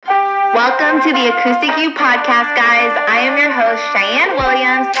Welcome to the Acoustic You podcast, guys. I am your host, Cheyenne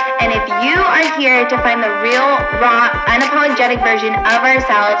Williams, and if you are here to find the real, raw, unapologetic version of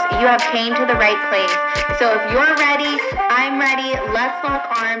ourselves, you have came to the right place. So if you're ready, I'm ready. Let's lock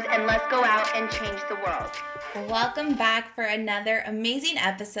arms and let's go out and change the world. Welcome back for another amazing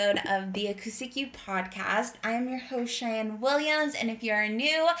episode of the Acoustic You podcast. I am your host, Cheyenne Williams, and if you are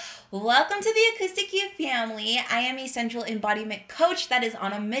new, welcome to the Acoustic You family. I am a sensual embodiment coach that is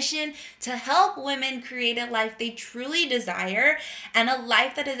on a mission to help women create a life they truly desire and a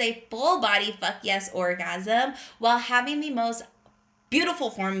life that is a full body fuck yes orgasm while having the most beautiful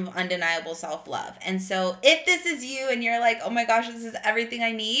form of undeniable self-love. And so if this is you and you're like, oh my gosh, this is everything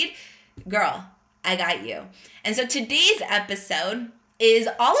I need, girl, I got you. And so today's episode is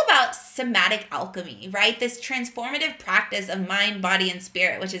all about somatic alchemy, right? This transformative practice of mind, body, and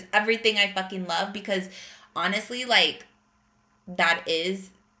spirit, which is everything I fucking love because honestly, like, that is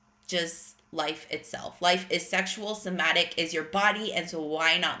just life itself. Life is sexual, somatic is your body, and so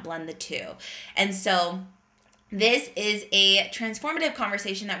why not blend the two? And so this is a transformative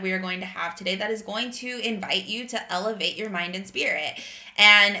conversation that we are going to have today that is going to invite you to elevate your mind and spirit.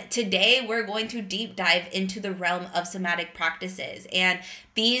 And today we're going to deep dive into the realm of somatic practices. And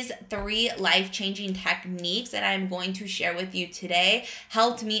these 3 life-changing techniques that I'm going to share with you today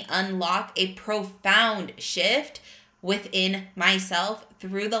helped me unlock a profound shift within myself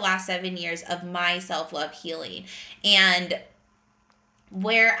through the last 7 years of my self-love healing. And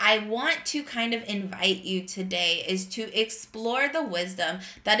where I want to kind of invite you today is to explore the wisdom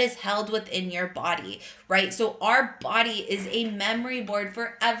that is held within your body, right? So our body is a memory board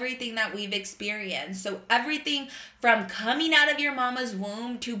for everything that we've experienced. So everything from coming out of your mama's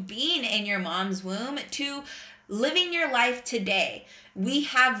womb to being in your mom's womb to living your life today. We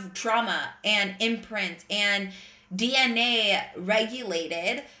have trauma and imprint and DNA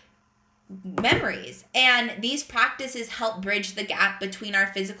regulated memories, and these practices help bridge the gap between our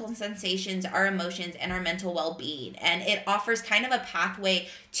physical sensations, our emotions, and our mental well-being, and it offers kind of a pathway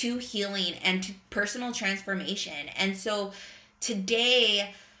to healing and to personal transformation. And so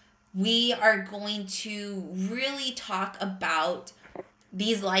today we are going to really talk about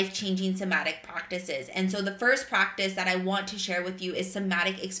these life-changing somatic practices. And so the first practice that I want to share with you is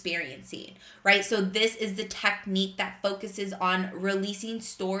somatic experiencing, right? So this is the technique that focuses on releasing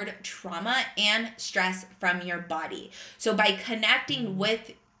stored trauma and stress from your body. So by connecting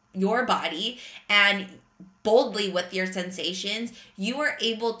with your body and boldly with your sensations, you are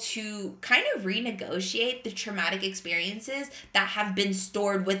able to kind of renegotiate the traumatic experiences that have been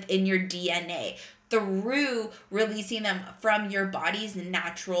stored within your DNA through releasing them from your body's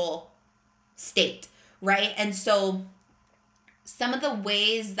natural state, right? And so some of the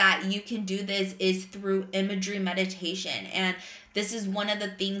ways that you can do this is through imagery meditation. And this is one of the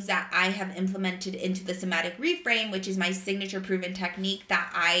things that I have implemented into the somatic reframe, which is my signature proven technique that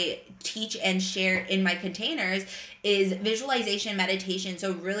I teach and share in my containers, is visualization meditation.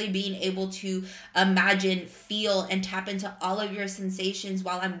 So really being able to imagine, feel, and tap into all of your sensations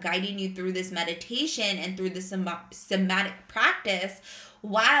while I'm guiding you through this meditation and through the somatic practice,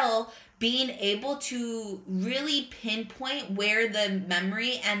 while being able to really pinpoint where the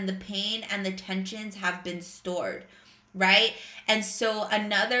memory and the pain and the tensions have been stored, right? And so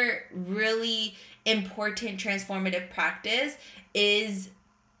another really important transformative practice is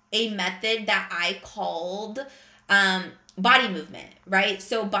a method that I called body movement, right?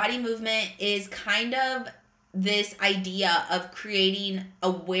 So body movement is kind of this idea of creating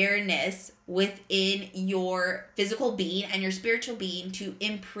awareness within your physical being and your spiritual being to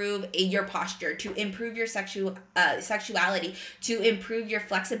improve your posture, to improve your sexuality, to improve your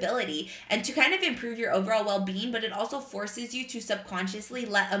flexibility, and to kind of improve your overall well-being. But it also forces you to subconsciously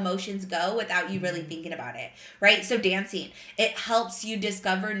let emotions go without you really thinking about it, right? So dancing, it helps you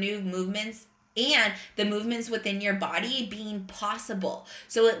discover new movements and the movements within your body being possible.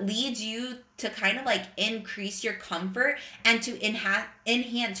 So it leads you to kind of like increase your comfort and to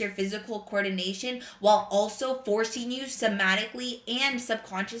enhance your physical coordination while also forcing you somatically and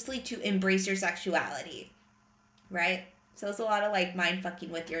subconsciously to embrace your sexuality, right? So it's a lot of like mind fucking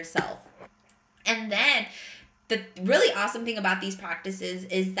with yourself. And then the really awesome thing about these practices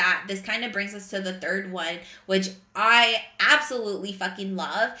is that this kind of brings us to the third one, which I absolutely fucking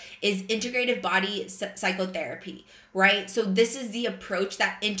love, is integrative body psychotherapy, right? So this is the approach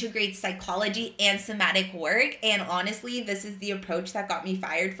that integrates psychology and somatic work. And honestly, this is the approach that got me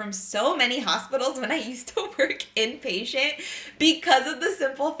fired from so many hospitals when I used to work inpatient, because of the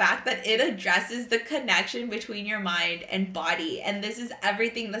simple fact that it addresses the connection between your mind and body. And this is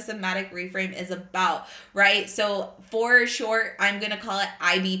everything the somatic reframe is about, right? So for short, I'm going to call it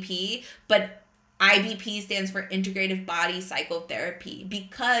IBP, but IBP stands for Integrative Body Psychotherapy,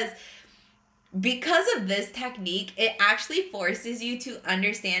 because of this technique, it actually forces you to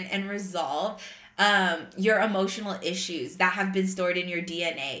understand and resolve your emotional issues that have been stored in your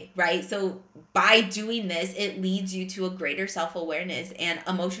DNA, right? So by doing this, it leads you to a greater self-awareness and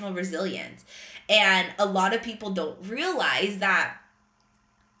emotional resilience. And a lot of people don't realize that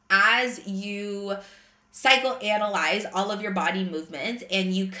as you psychoanalyze all of your body movements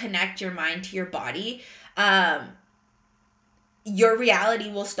and you connect your mind to your body, your reality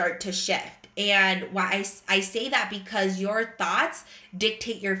will start to shift. And why I say that, because your thoughts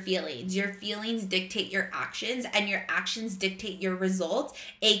dictate your feelings dictate your actions, and your actions dictate your results,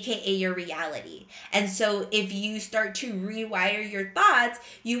 aka your reality. And so if you start to rewire your thoughts,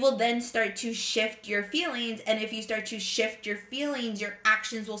 you will then start to shift your feelings. And if you start to shift your feelings, your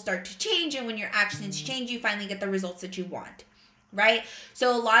actions will start to change. And when your actions change, you finally get the results that you want. Right?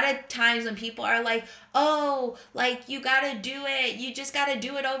 So a lot of times when people are like, oh, like, you gotta do it, you just gotta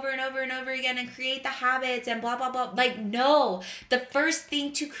do it over and over and over again and create the habits and blah, blah, blah. Like, no, the first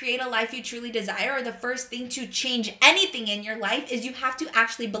thing to create a life you truly desire, or the first thing to change anything in your life, is you have to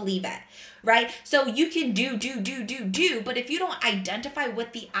actually believe it, right? So you can do, but if you don't identify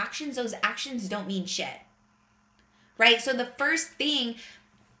with the actions, those actions don't mean shit, right? So the first thing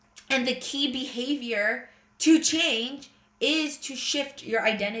and the key behavior to change is to shift your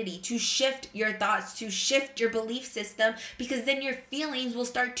identity, to shift your thoughts, to shift your belief system, because then your feelings will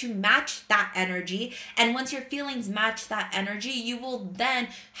start to match that energy. And once your feelings match that energy, you will then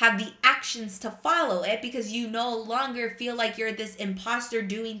have the actions to follow it, because you no longer feel like you're this imposter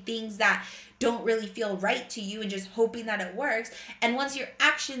doing things that don't really feel right to you and just hoping that it works. And once your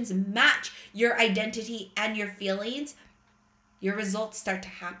actions match your identity and your feelings, your results start to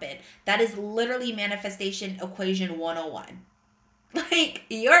happen. That is literally manifestation equation 101. Like,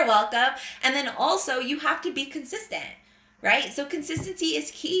 you're welcome. And then also, you have to be consistent, right? So consistency is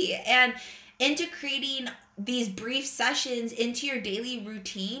key. And integrating these brief sessions into your daily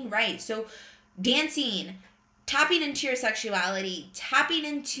routine, right? So dancing, tapping into your sexuality, tapping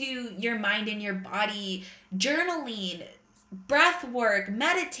into your mind and your body, journaling, breath work,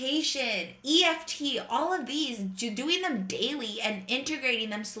 meditation, EFT, all of these, doing them daily and integrating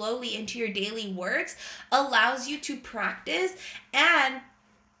them slowly into your daily works allows you to practice, and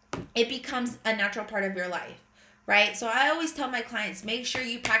it becomes a natural part of your life, right? So I always tell my clients, make sure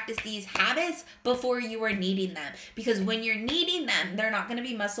you practice these habits before you are needing them, because when you're needing them, they're not going to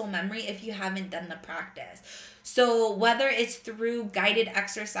be muscle memory if you haven't done the practice. So whether it's through guided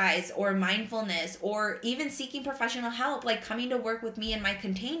exercise or mindfulness, or even seeking professional help, like coming to work with me in my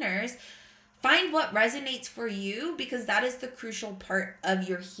containers, find what resonates for you, because that is the crucial part of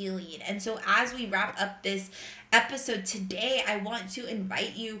your healing. And so as we wrap up this episode today, I want to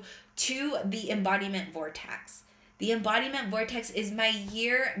invite you to the Embodiment Vortex. The Embodiment Vortex is my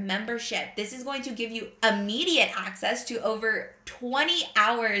year membership. This is going to give you immediate access to over 20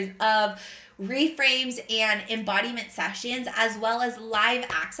 hours of reframes and embodiment sessions, as well as live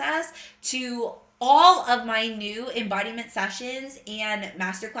access to all of my new embodiment sessions and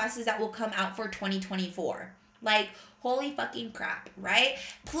masterclasses that will come out for 2024. Like, holy fucking crap, right?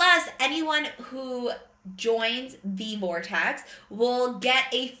 Plus, anyone who joins the Vortex will get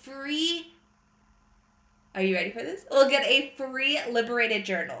a free, are you ready for this? We'll get a free liberated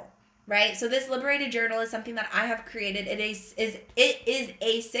journal. Right? So this liberated journal is something that I have created. It is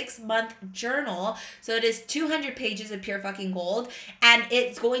a 6-month journal. So it is 200 pages of pure fucking gold. And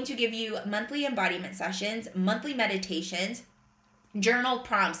it's going to give you monthly embodiment sessions, monthly meditations, journal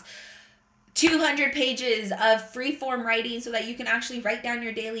prompts, 200 pages of free form writing so that you can actually write down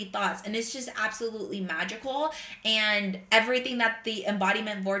your daily thoughts. And it's just absolutely magical. And everything that the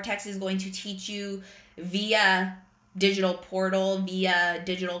Embodiment Vortex is going to teach you via digital portal, via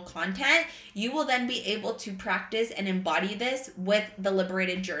digital content, you will then be able to practice and embody this with the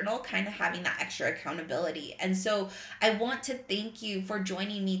liberated journal, kind of having that extra accountability. And so I want to thank you for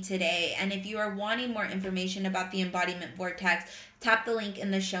joining me today. And if you are wanting more information about the Embodiment Vortex, tap the link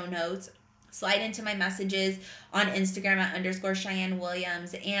in the show notes, slide into my messages on Instagram at _Cheyenne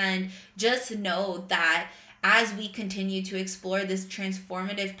Williams, and just know that as we continue to explore this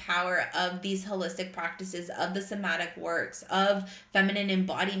transformative power of these holistic practices, of the somatic works, of feminine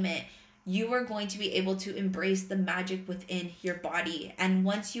embodiment, you are going to be able to embrace the magic within your body. And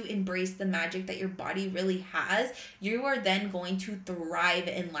once you embrace the magic that your body really has, you are then going to thrive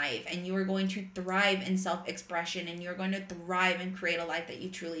in life, and you are going to thrive in self-expression, and you're going to thrive and create a life that you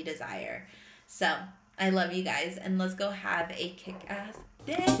truly desire. So I love you guys, and let's go have a kick-ass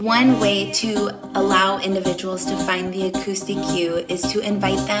day. One way to allow individuals to find the acoustic you is to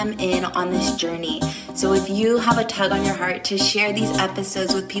invite them in on this journey. So if you have a tug on your heart to share these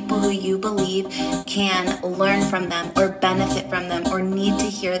episodes with people who you believe can learn from them or benefit from them or need to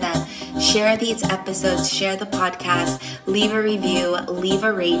hear them, share these episodes, share the podcast, leave a review, leave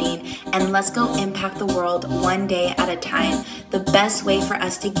a rating, and let's go impact the world one day at a time. The best way for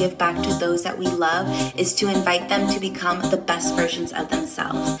us to give back to those that we love is to invite them to become the best versions of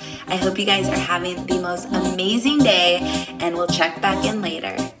themselves. I hope you guys are having the most amazing day, and we'll check back in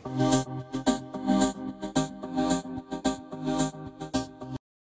later.